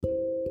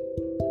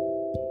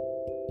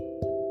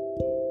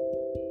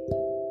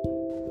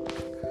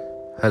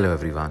Hello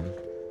everyone,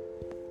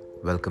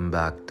 welcome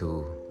back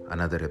to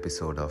another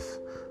episode of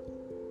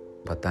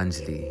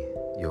Patanjali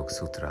Yoga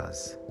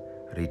Sutras,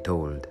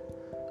 retold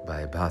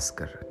by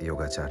Bhaskar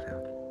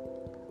Yogacharya.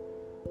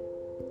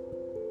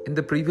 In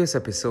the previous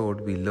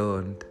episode, we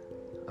learned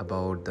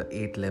about the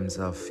 8 limbs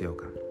of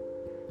yoga.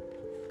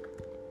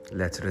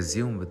 Let's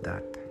resume with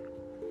that.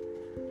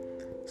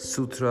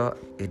 Sutra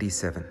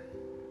 87.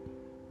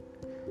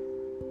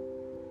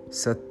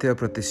 Satya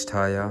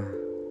Pratisthaya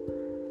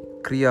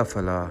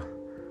Kriyaphala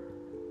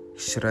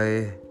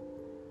Shray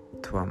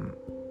Tvam.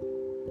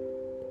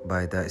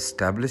 By the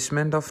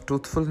establishment of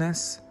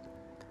truthfulness,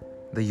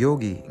 the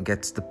yogi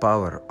gets the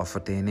power of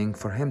attaining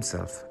for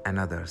himself and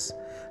others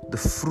the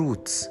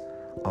fruits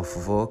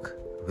of work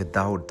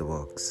without the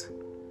works.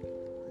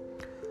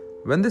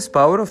 When this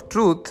power of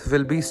truth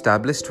will be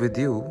established with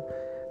you,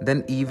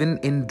 then even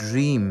in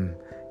dream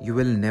you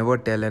will never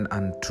tell an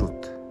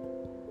untruth.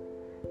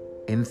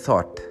 In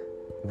thought,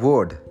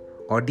 word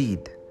or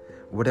deed,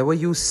 whatever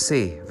you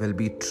say will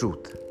be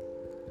truth.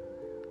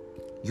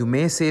 You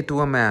may say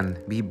to a man,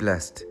 "Be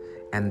blessed,"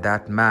 and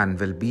that man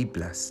will be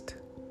blessed.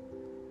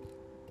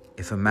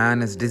 If a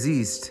man is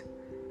diseased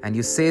and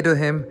you say to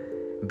him,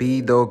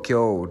 "Be thou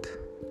cured,"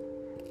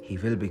 he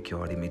will be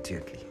cured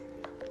immediately.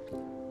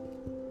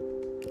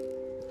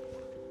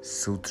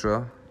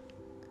 Sutra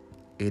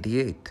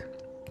 88.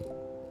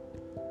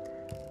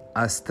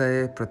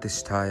 Astaye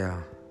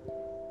Pratisthaya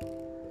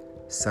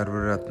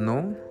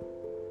Sarvaratno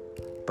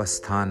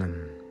Pasthanam.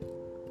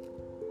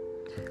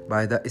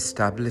 By the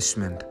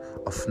establishment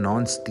of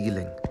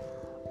non-stealing,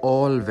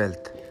 all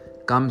wealth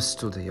comes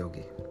to the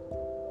yogi.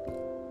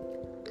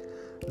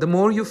 The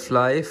more you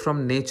fly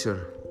from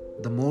nature,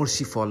 the more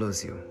she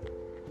follows you.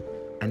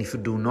 And if you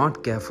do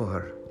not care for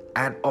her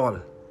at all,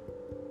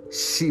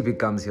 she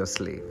becomes your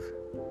slave.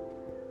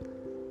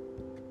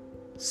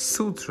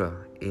 Sutra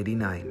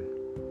 89.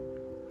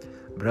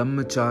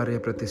 Brahmacharya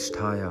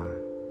Pratisthaya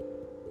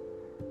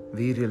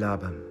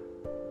Viryalabham.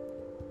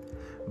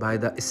 By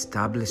the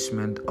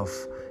establishment of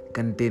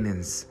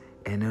continence,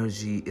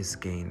 energy is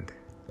gained.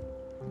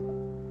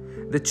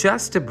 The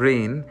chaste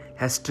brain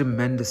has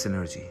tremendous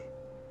energy,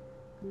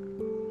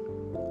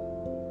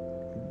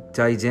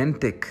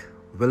 gigantic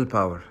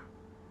willpower.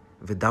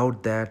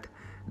 Without that,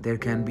 there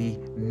can be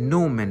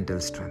no mental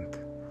strength.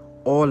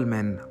 All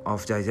men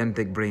of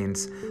gigantic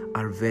brains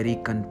are very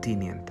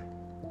contingent.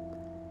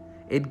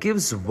 It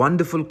gives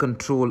wonderful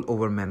control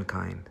over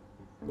mankind.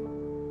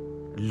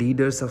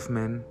 Leaders of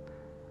men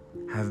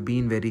have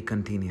been very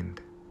contingent,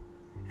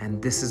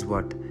 and this is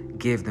what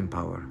gave them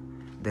power.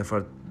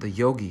 Therefore, the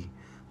yogi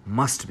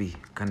must be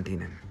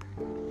contingent.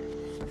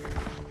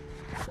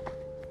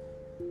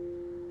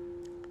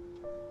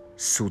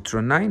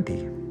 Sutra 90.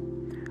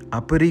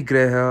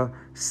 Aparigraha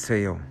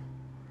Sreyo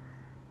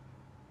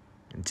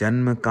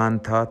Janma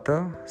Kantata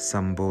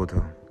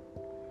Sambodha.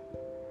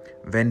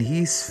 When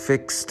he is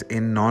fixed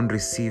in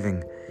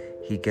non-receiving,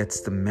 he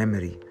gets the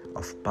memory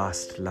of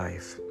past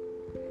life.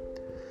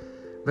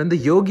 When the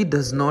yogi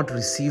does not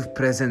receive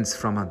presents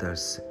from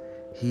others,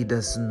 he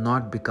does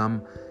not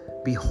become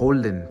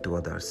beholden to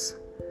others,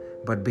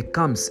 but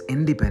becomes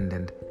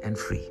independent and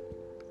free.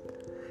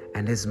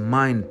 And his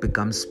mind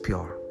becomes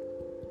pure.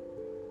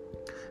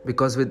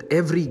 Because with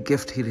every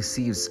gift he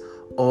receives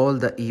all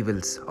the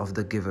evils of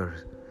the giver,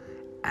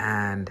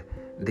 and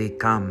they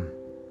come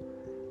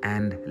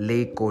and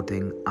lay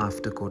coating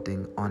after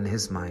coating on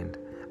his mind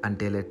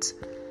until it's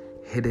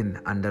hidden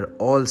under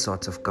all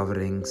sorts of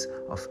coverings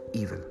of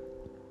evil.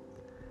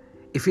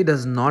 If he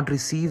does not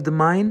receive, the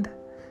mind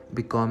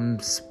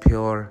becomes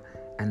pure,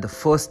 and the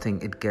first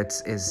thing it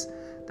gets is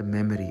the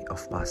memory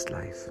of past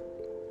life.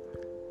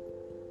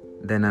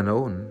 Then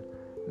alone,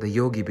 the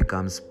yogi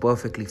becomes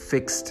perfectly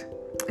fixed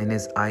in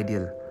his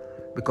ideal,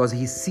 because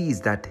he sees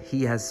that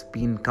he has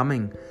been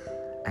coming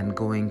and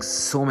going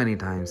so many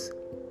times,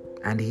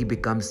 and he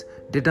becomes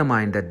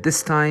determined that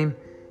this time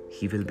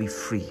he will be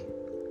free,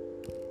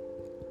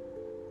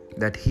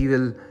 that he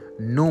will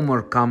no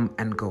more come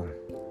and go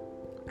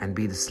and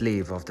be the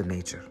slave of the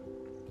nature.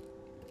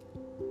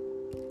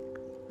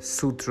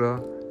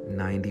 Sutra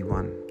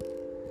 91.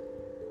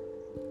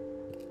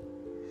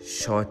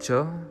 Shaucha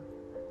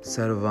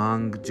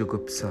Sarvang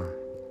Jugupsa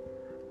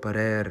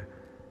Parer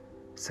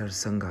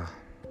Sarsanga.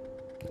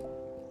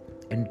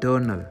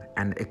 Internal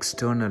and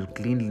external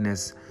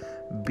cleanliness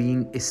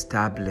being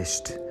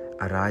established,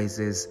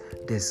 arises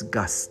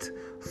disgust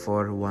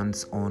for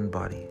one's own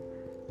body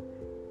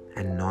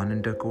and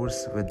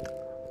non-intercourse with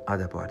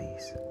other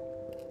bodies.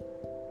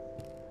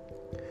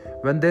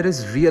 When there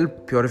is real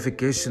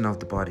purification of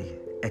the body,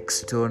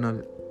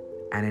 external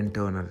and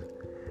internal,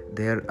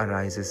 there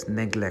arises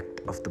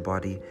neglect of the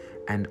body,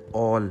 and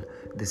all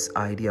this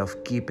idea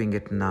of keeping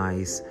it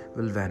nice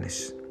will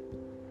vanish.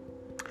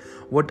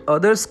 What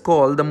others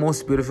call the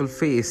most beautiful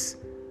face,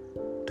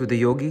 to the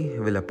yogi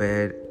will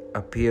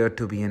appear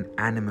to be an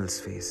animal's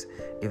face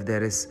if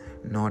there is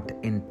not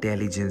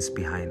intelligence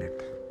behind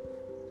it.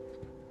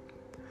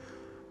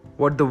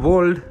 What the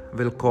world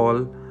will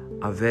call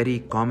a very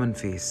common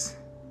face,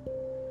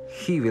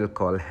 he will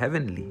call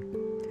heavenly,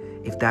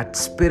 if that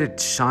spirit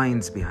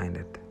shines behind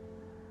it.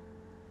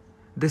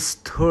 This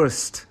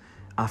thirst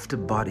after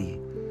body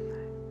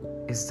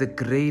is the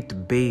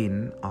great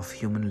bane of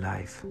human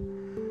life.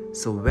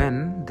 So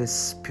when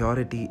this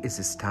purity is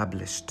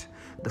established,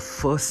 the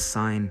first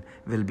sign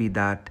will be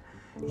that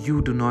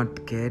you do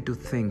not care to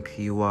think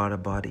you are a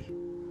body.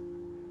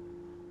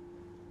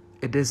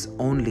 It is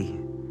only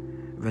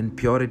when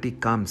purity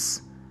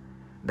comes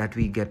that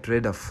we get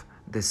rid of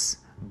this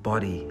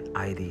body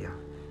idea.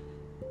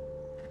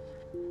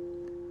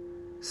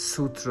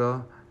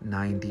 Sutra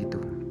 92.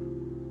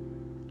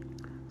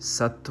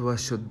 Sattva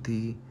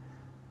Shuddhi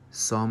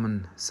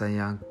Soman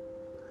Sayag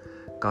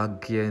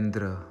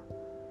Kagyendra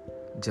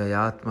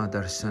Jayatma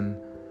Darshan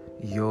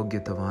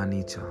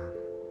Yogyatavani Cha.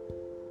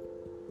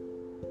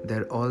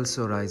 There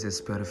also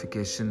rises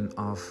purification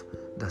of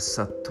the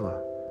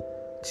sattva,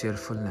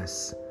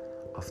 cheerfulness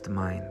of the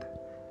mind,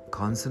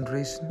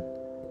 concentration,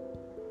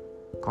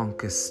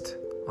 conquest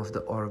of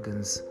the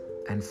organs,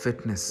 and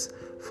fitness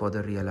for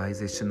the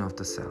realization of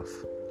the self.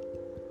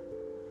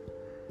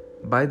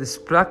 By this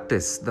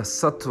practice, the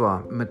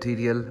sattva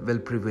material will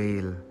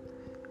prevail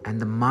and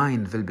the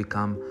mind will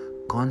become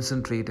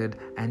concentrated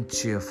and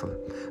cheerful.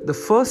 The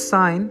first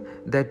sign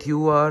that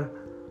you are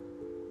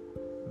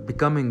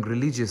becoming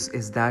religious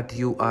is that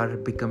you are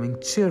becoming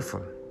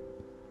cheerful.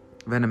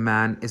 When a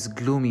man is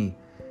gloomy,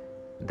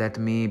 that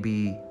may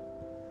be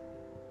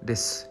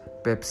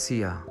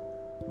dyspepsia,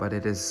 but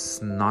it is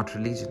not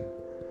religion.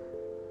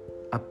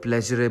 A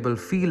pleasurable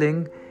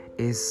feeling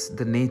is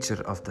the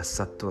nature of the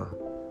sattva.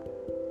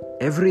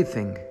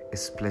 Everything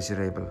is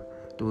pleasurable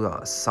to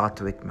a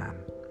sattvic man.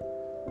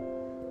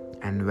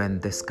 And when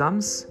this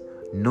comes,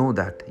 know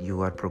that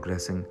you are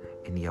progressing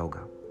in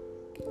yoga.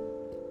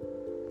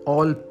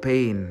 All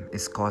pain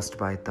is caused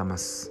by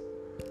tamas,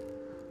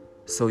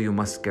 so you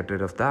must get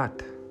rid of that.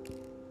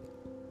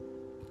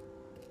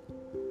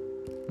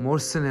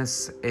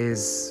 Morsiness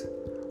is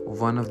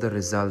one of the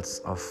results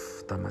of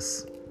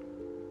tamas.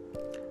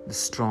 The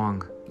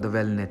strong, the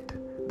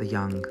well-knit, the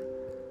young,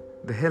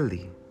 the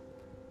healthy,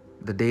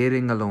 the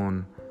daring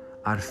alone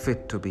are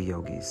fit to be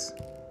yogis.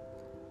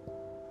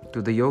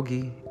 To the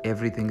yogi,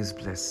 everything is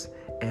bliss.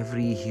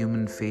 Every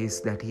human face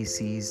that he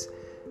sees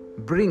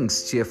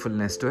brings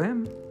cheerfulness to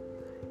him.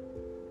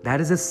 That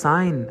is a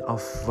sign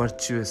of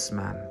virtuous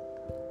man.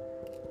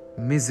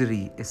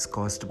 Misery is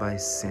caused by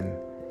sin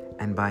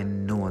and by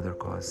no other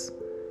cause.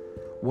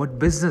 What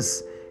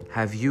business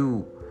have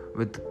you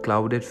with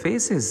clouded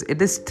faces?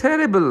 It is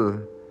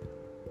terrible.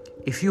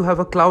 If you have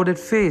a clouded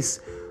face,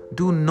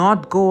 do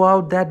not go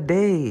out that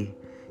day.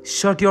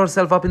 Shut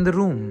yourself up in the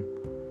room.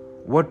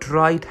 What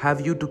right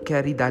have you to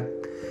carry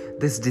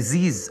this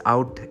disease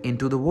out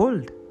into the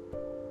world?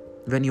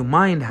 When your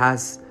mind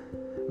has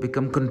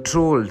become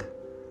controlled,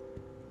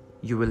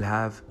 you will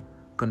have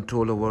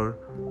control over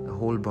the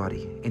whole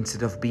body.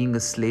 Instead of being a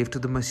slave to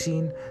the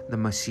machine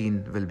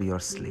will be your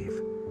slave.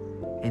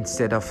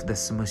 Instead of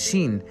this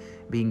machine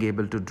being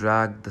able to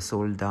drag the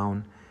soul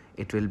down,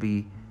 it will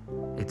be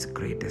its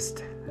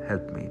greatest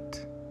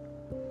helpmate.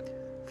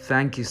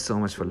 Thank you so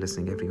much for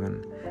listening,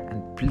 everyone,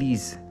 and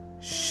please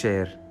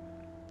share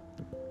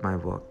my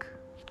work.